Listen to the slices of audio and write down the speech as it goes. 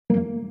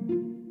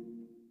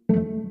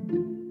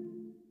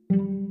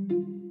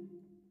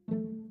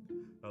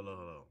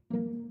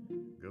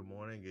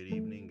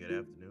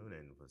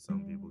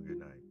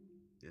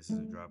This is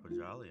a drop of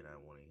jolly, and I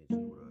want to hit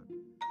you with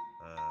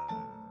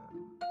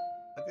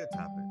a good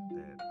topic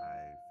that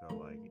I feel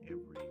like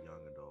every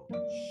young adult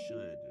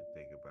should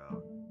think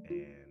about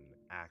and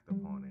act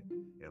upon it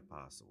if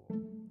possible.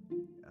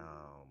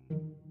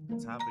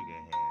 The topic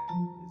at hand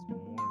is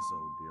more so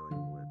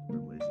dealing with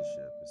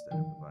relationship instead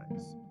of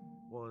advice.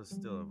 Well, it's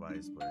still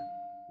advice, but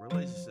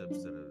relationship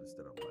instead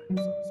of life, so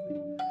to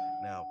speak.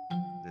 Now,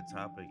 the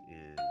topic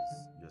is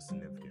your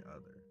significant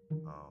other.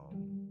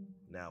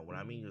 Now, when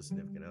I mean your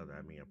significant other,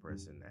 I mean a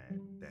person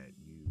that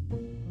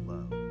you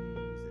love.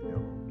 You use the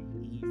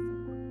LOVE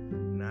for,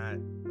 not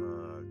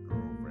a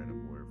girlfriend or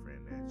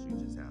boyfriend that you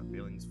just have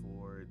feelings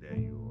for, that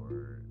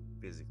you're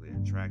physically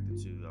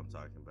attracted to. I'm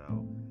talking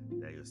about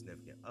that your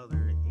significant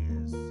other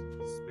is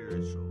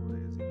spiritual,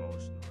 is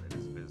emotional, it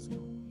is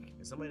physical,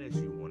 and somebody that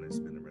you want to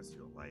spend the rest of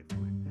your life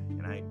with.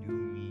 And I do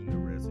mean the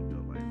rest of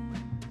your life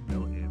with.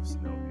 No ifs,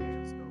 no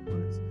ands, no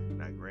buts.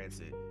 Now,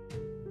 granted,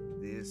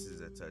 this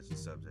is a touchy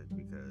subject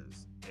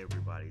because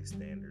everybody's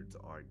standards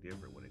are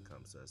different when it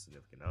comes to a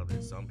significant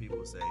other. Some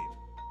people say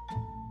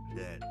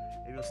that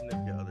if your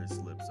significant other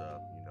slips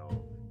up,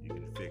 you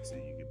can fix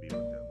it, you can be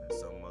with them. And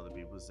some other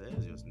people say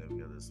if your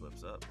significant other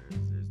slips up,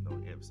 there's no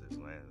ifs, there's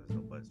no ands, there's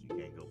no buts. You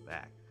can't go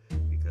back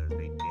because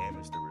they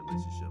damage the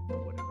relationship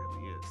for what it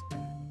really is.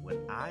 What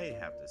I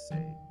have to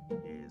say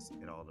is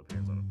it all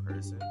depends on the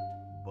person,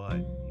 but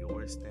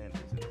your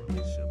standards in a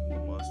relationship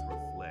must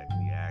reflect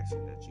the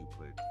action that you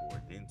put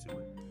forth into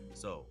it.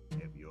 So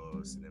if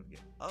your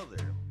significant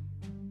other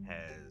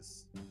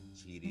has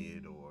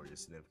cheated or your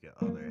significant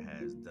other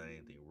has done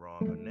anything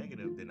wrong or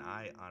negative, then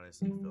I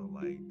honestly feel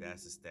like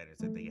that's the standards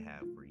that they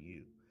have for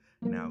you.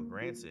 Now,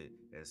 granted,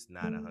 that's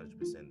not 100%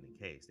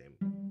 the case.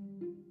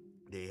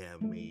 They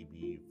have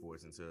maybe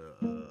forced into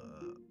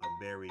a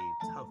very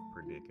tough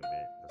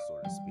predicament, so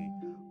to speak.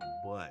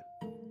 But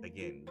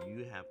again,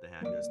 you have to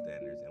have your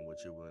standards and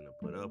what you're willing to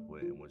put up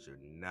with and what you're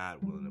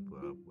not willing to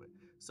put up with.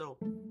 So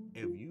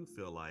if you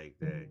feel like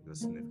that your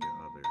significant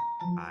other,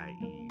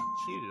 i.e.,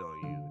 cheated on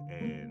you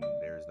and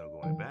there's no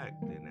going back,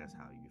 then that's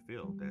how you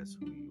feel. That's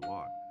who you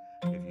are.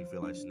 If you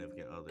feel like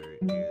significant other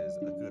is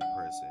a good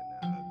person,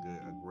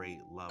 a great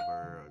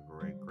lover, a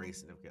great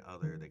significant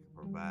other that can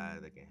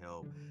provide, that can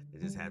help, they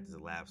just had this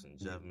lapse in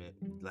judgment,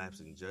 because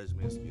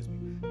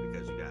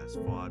you guys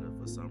fought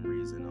for some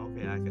reason.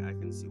 Okay, I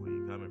can see where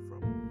you're coming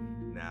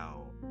from.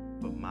 Now,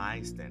 for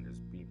my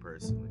standards, me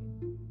personally,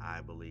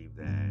 I believe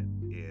that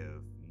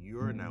if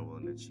you're not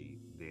willing to cheat,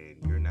 then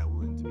you're not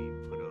willing to be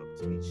put up,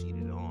 to be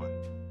cheated on,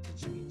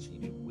 to be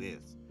cheated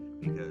with,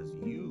 because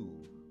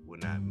you will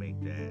not make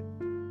that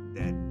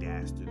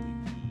dastardly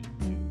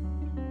deed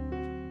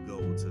to go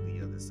to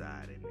the other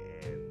side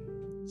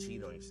and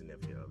cheat on your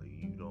significant other.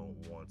 You don't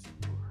want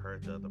to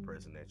hurt the other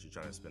person that you're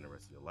trying to spend the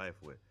rest of your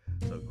life with.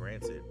 So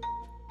granted,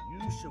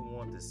 you should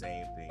want the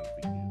same thing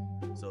for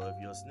you. So if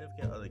your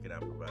significant other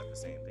cannot provide the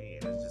same thing,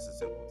 and it's just a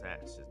simple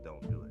task, just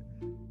don't do it.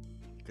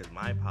 Because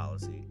my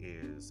policy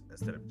is,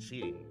 instead of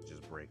cheating,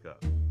 just break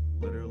up.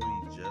 Literally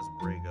just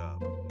break up,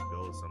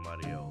 go with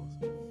somebody else,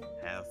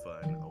 have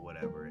fun or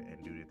whatever,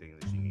 and do the things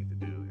that you need to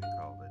do and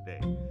call it a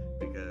day.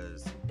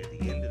 Because at the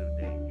end of the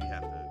day, you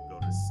have to go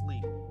to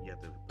sleep, you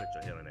have to put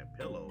your head on that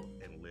pillow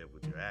and live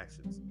with your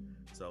actions.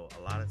 So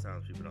a lot of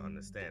times people don't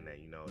understand that,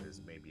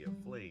 it's maybe a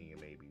fling,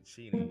 it may be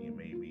cheating, it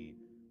may be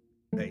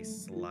a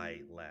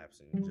slight lapse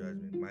in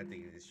judgment. My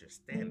thing is, it's your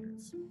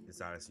standards.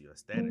 It's honestly your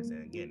standards.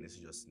 And again, this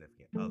is your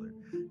significant other.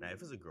 Now,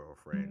 if it's a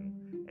girlfriend,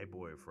 a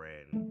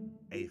boyfriend,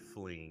 a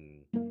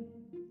fling,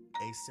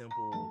 a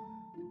simple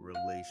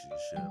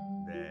relationship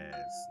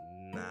that's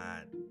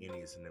not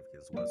any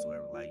significance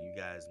whatsoever, like you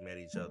guys met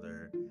each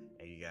other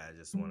and you guys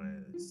just want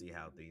to see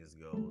how things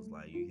goes,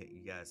 like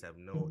you guys have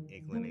no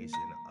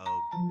inclination of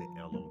the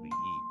LOVE,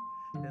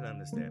 then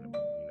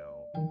understandable.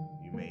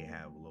 You may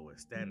have lower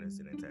standards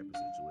in that type of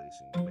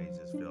situation. You may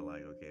just feel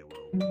like, okay,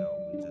 well, we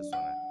just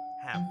want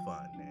to have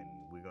fun and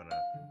we're going to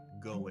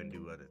go and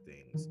do other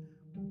things.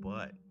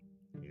 But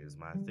here's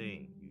my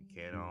thing. You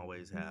can't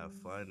always have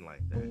fun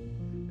like that.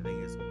 The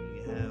thing is, when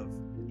you have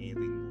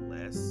anything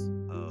less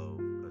of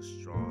a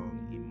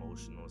strong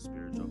emotional,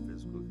 spiritual,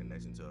 physical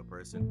connection to a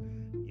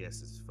person,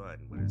 yes, it's fun,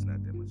 but it's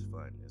not that much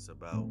fun. It's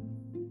about,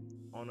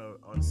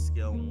 on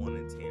scale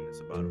 1 to 10, it's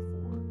about a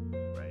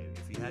 4, right?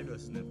 If you have your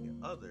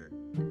significant other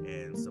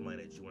and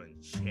somebody that you want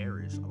to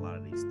cherish a lot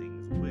of these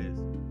things with,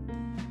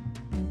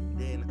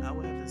 then I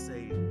would have to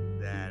say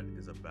that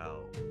is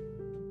about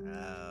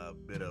a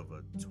bit of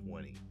a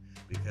 20,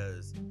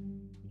 because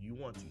you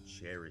want to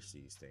cherish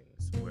these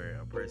things, where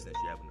a person that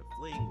you happen to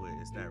fling with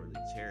is not really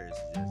cherished.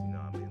 It's just,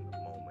 I'm in the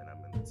moment,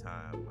 I'm in the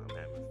time, I'm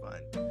having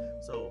fun.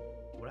 So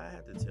what I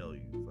have to tell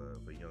you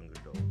for young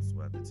adults,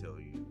 what I have to tell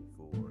you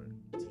for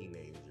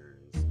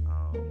teenagers,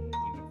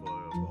 even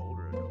for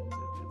older adults,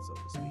 if so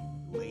to speak,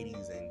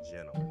 ladies and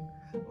gentlemen,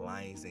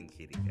 lions and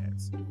kitty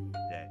cats,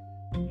 that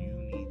you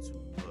need to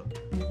look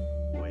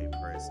for a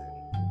person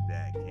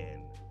that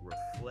can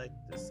reflect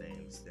the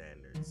same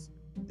standards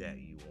that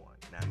you want.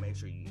 Now make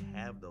sure you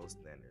have those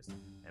standards,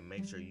 and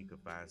make sure you can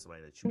find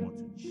somebody that you want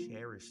to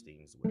cherish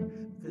things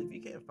with. Because if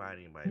you can't find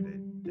anybody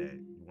that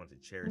you want to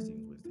cherish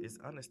things with, it's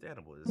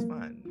understandable. It's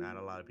fine. Not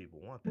a lot of people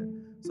want that.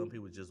 Some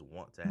people just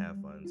want to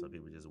have fun. Some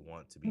people just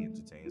want to be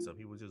entertained. Some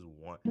people just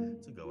want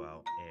to go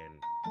out and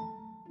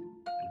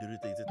do the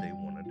things that they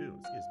want to do.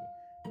 Excuse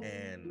me.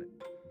 And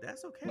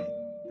that's okay.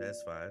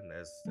 That's fine.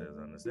 That's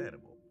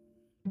understandable.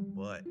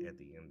 But at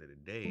the end of the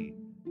day,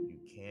 you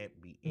can't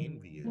be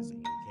envious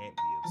and you can't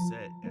be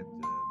upset at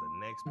the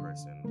next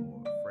person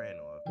or a friend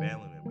or a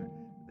family member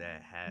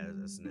that has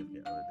a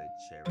significant other that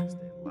cherish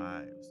their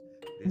lives.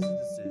 This is a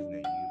decision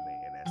that you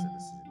made, and that's a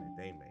decision that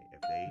they made.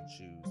 If they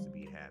choose to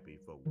be happy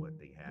for what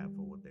they have,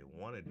 for what they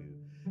want to do,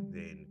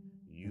 then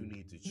you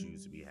need to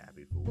choose to be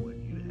happy for what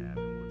you have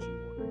and what you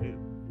want to do.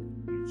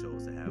 You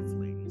chose to have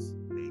flings.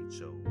 They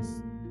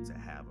chose to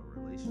have a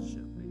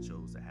relationship. They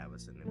chose to have a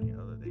significant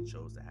other. They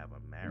chose to have a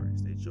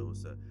marriage. They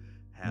chose to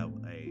have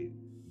a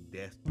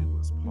death do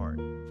us part.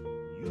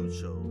 You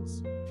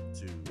chose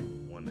to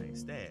one night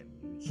stand.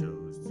 You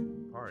chose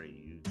to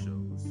party. You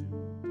chose to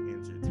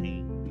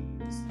entertain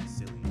these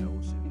silly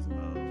notions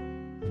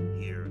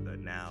of here, the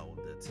now,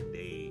 the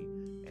today,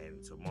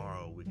 and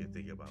tomorrow we can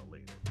think about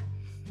later.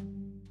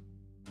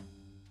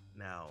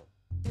 Now,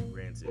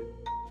 granted,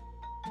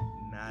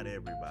 not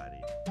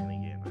everybody, and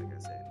again, like I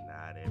said,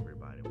 not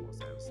everybody wants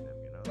to have a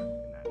significant other,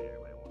 and not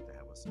everybody wants to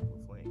have a simple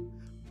fling.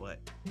 But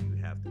you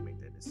have to make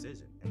that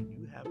decision, and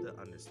you have to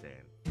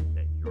understand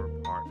that your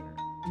partner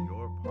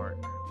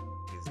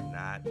is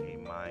not a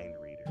mind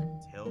reader.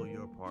 Tell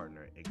your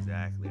partner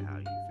exactly how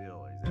you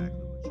feel,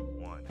 exactly what you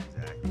want,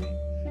 exactly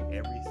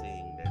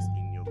everything that's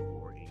in your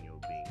core, in your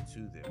being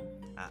to them.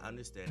 I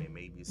understand it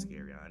may be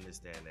scary. I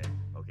understand that,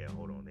 okay,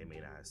 hold on, they may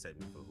not accept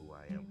me for who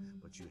I am,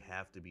 but you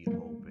have to be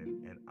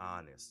open and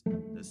honest.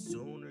 The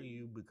sooner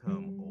you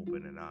become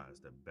open and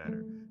honest, the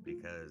better,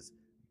 because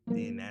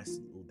then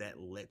that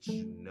lets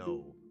you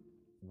know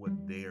what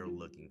they're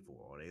looking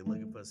for. Are they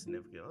looking for a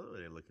significant other, or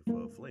are they looking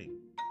for a fling?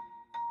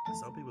 And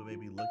some people may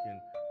be looking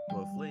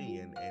for a fling,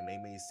 and they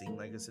may seem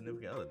like a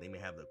significant other. They may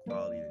have the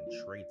quality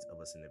and traits of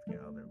a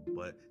significant other,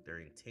 but their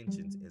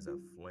intentions is a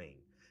fling,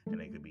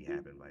 and it could be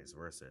happen vice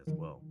versa as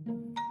well.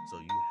 So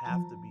you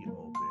have to be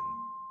open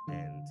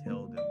and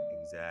tell them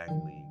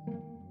exactly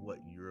what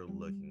you're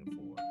looking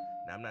for.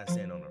 Now, I'm not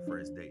saying on the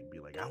first date be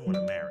like, I want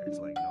a marriage.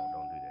 Like, no,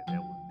 don't do that.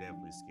 That would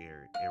definitely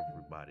scare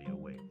everybody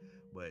away.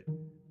 But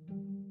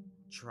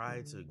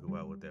try to go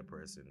out with that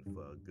person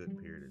for a good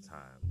period of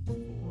time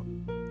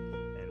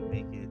and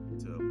make it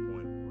to a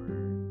point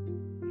where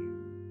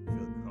you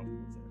feel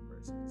comfortable with that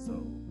person. So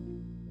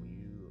when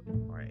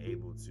you are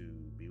able to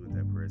be with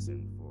that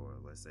person for,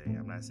 let's say,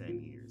 I'm not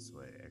saying years,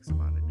 but X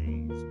amount of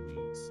days,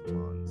 weeks,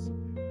 months,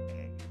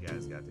 and you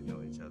guys got to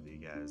know each other, you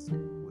guys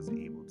was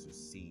able to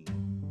see,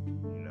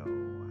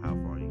 how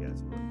far you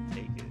guys were willing to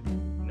take it,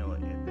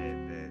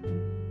 at that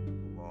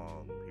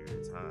long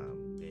period of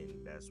time, then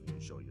that's when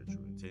you show your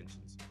true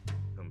intentions.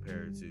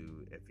 Compared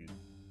to if you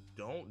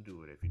don't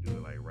do it, if you do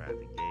it like right at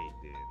the gate,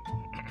 then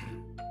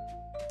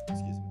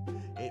excuse me,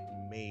 it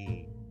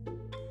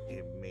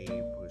may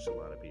push a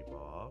lot of people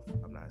off.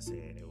 I'm not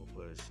saying it will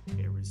push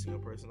every single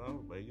person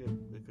off, but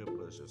it could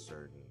push a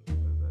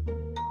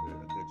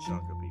good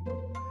chunk of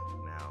people.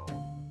 Now,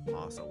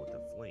 also with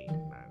the fling,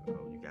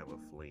 you can have a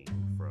fling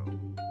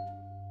from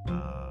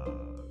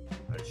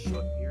a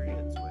short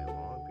period to a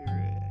long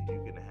period.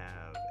 You can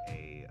have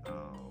a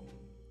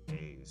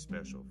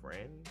special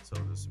friend, so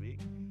to speak,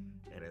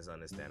 and it's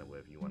understandable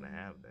if you want to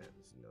have that.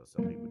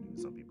 Some people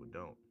do, some people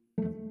don't.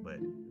 But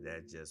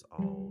that just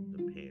all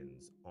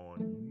depends on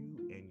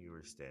you and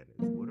your standards.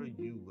 What are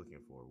you looking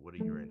for? What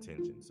are your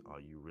intentions? Are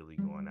you really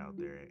going out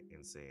there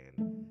and saying,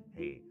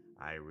 hey,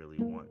 I really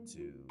want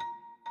to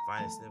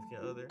find a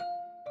significant other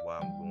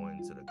while I'm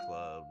going to the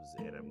clubs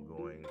and I'm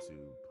going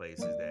to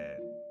places that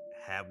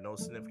have no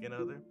significant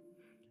other?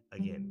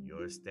 Again,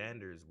 your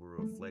standards will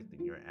reflect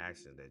in your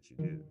actions that you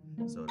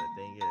do. So the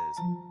thing is,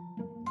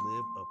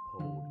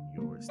 uphold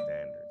your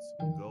standards.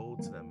 Go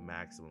to the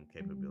maximum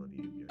capability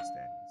of your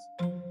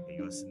standards. And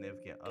your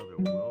significant other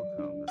will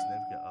come. The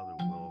significant other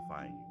will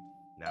find you.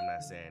 Now, I'm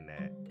not saying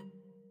that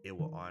it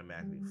will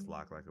automatically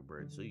flock like a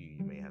bird to you.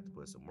 You may have to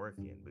put some work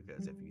in,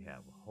 because if you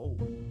have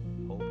hope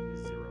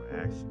is zero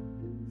action.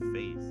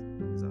 Faith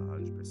is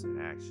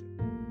 100%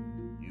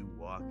 action. You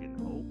walk in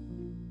hope,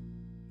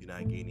 you're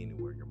not getting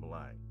anywhere. You're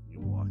blind. You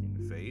walk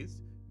in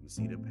faith, you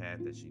see the path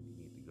that you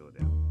need to go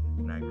down.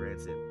 Now,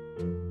 granted,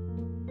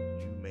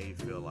 you may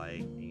feel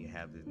like you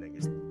have this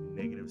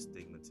negative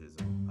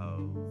stigmatism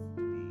of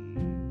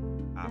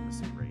the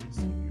opposite race.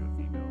 If you're a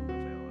female, the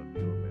male. If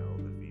you're a male,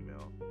 the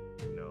female.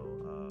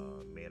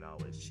 Men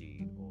always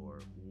cheat, or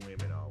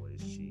women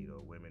always cheat,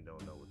 or women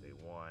don't know what they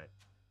want.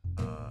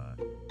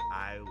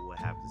 I will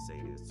have to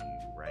say this to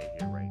you right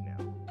here, right now.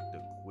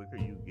 The quicker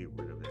you get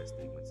rid of that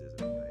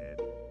stigmatism in your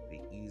head, the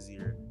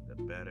easier, the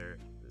better,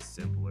 the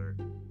simpler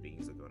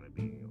things are going to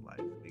be in your life.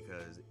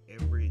 Because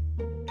every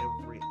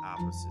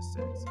opposite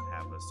sex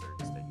have a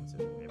certain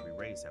stigmatism. Every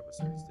race have a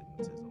certain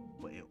stigmatism.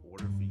 But in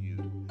order for you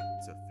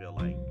to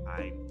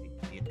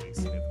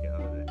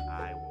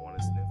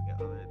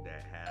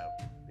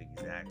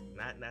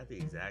the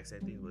exact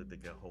same thing, but they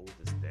can hold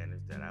the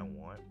standards that I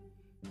want,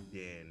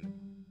 then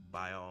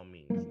by all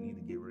means, you need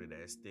to get rid of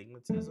that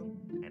stigmatism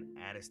and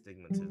add a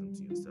stigmatism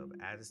to yourself.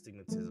 Add a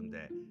stigmatism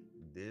that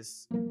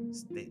these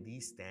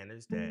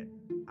standards that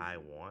I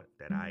want,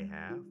 that I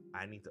have,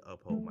 I need to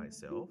uphold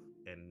myself,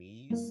 and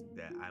these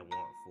that I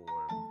want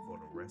for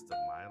the rest of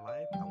my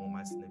life, I want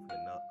my significant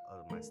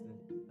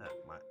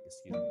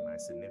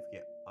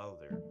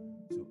other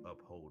to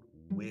uphold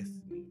with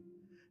me,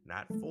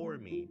 not for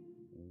me,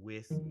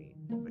 with me.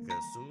 Because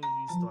as soon as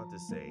you start to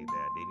say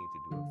that they need to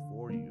do it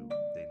for you,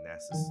 then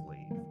that's a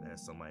slave.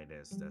 That's somebody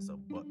that's a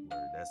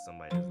butler. That's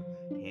somebody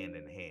that's hand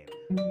in hand.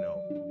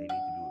 No, they need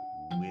to do it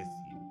with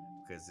you,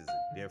 because there's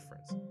a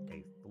difference.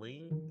 A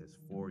fling is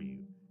for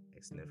you.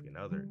 A significant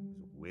other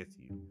is with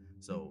you.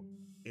 So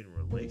in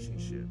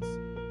relationships,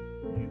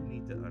 you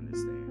need to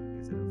understand,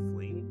 is it a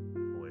fling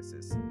or is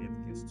it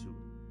significance to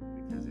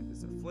it? Because if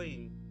it's a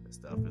fling, the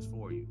stuff is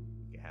for you.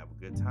 You can have a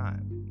good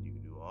time. You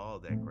can do all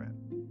that crap.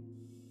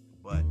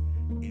 But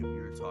if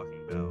you're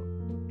talking about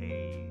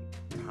a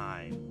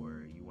time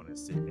where you want to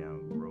sit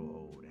down, grow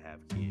old,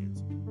 have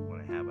kids, you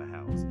want to have a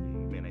house,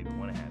 you may not even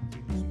want to have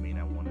kids, you may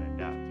not want to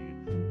adopt,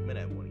 you may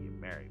not want to get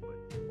married,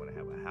 but you want to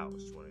have a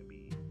house, you want to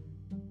be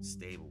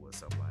stable with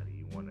somebody,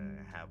 you want to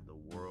have the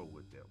world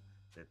with them.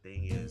 The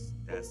thing is,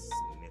 that's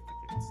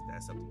significance.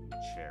 That's something you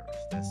cherish.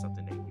 That's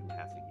something that you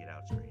have to get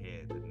out your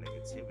head, the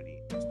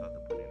negativity, and start to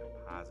put in the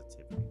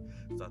positivity.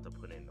 Start to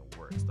put in the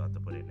work. Start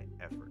to put in the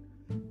effort.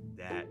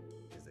 That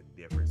is the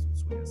difference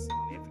between a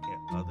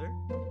significant other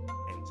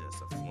and just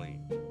a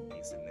fling.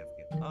 A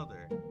significant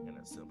other and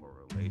a simple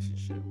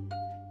relationship.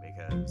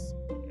 Because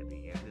at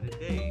the end of the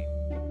day,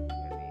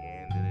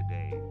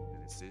 the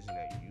decision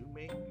that you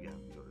make, you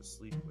have to go to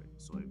sleep with.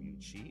 So if you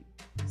cheat,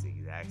 it's the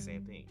exact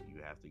same thing.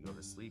 You have to go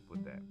to sleep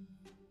with that,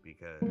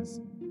 because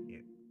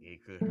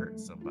it could hurt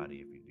somebody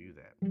if you do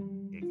that.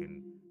 It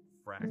can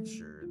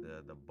fracture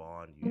the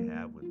bond you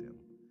have with them.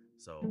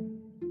 So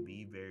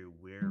be very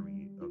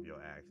wary of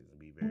your actions.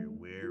 Be very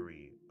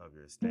wary of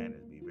your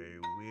standards. Be very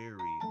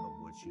wary of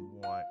what you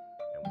want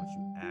and what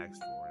you ask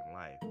for in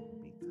life,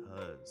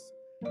 because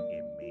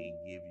it may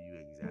give you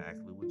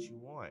exactly what you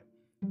want.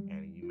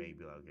 And you may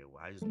be like, okay,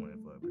 well, I just want it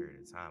for a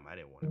period of time. I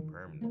didn't want it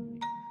permanently.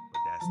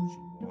 But that's what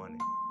you wanted.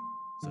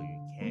 So you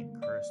can't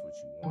curse what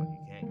you want.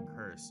 You can't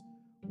curse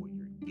what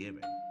you're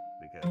given,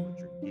 because what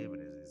you're given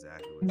is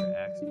exactly what you're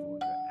asking for.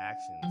 Your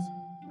actions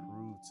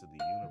prove to the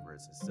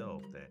universe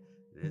itself that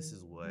this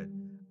is what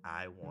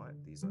I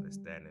want. These are the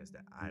standards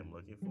that I'm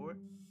looking for.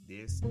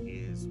 This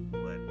is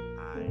what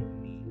I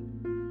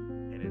need.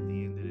 And at the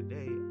end of the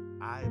day,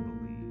 I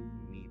believe,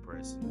 me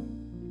personally,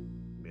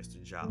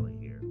 Mr. Jolly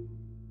here,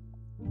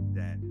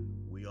 that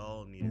we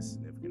all need a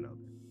significant other.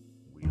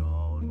 We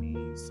all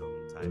need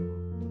some type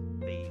of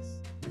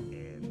faith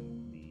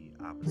in the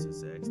opposite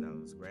sex. Now,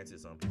 it's granted,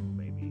 some people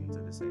may be into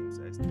the same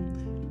sex,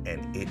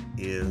 and it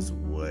is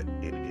what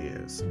it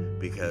is,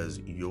 because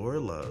your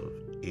love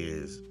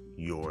is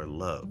your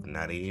love,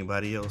 not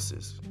anybody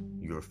else's.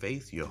 Your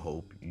faith, your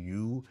hope,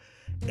 you,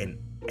 and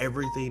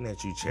everything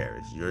that you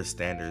cherish, your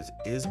standards,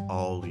 is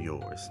all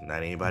yours,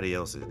 not anybody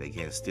else's. They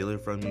can't steal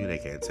it from you. They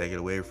can't take it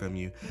away from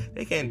you.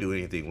 They can't do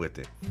anything with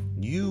it.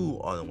 You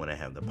are the one that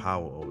have the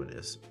power over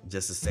this,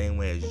 just the same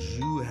way as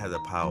you have the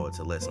power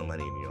to let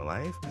somebody in your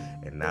life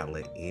and not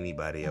let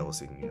anybody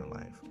else in your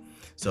life.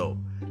 So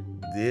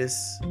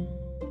this,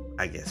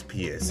 I guess,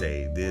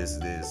 PSA, this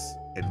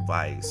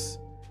advice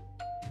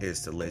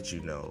is to let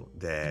you know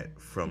that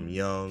from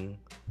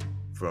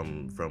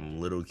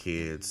little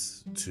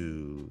kids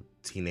to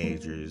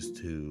teenagers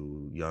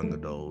to young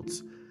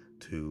adults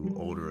to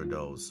older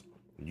adults,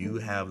 you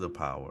have the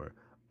power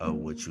of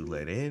what you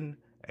let in,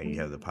 and you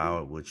have the power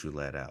of what you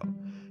let out.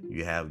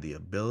 You have the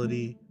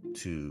ability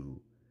to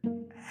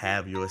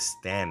have your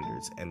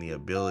standards and the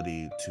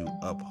ability to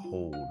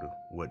uphold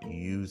what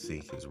you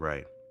think is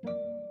right.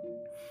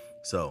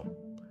 So,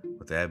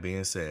 with that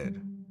being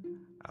said,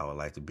 I would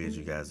like to bid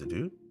you guys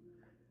adieu.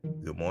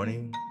 Good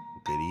morning,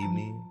 good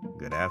evening,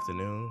 good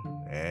afternoon,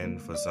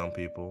 and for some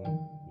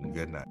people,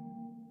 good night.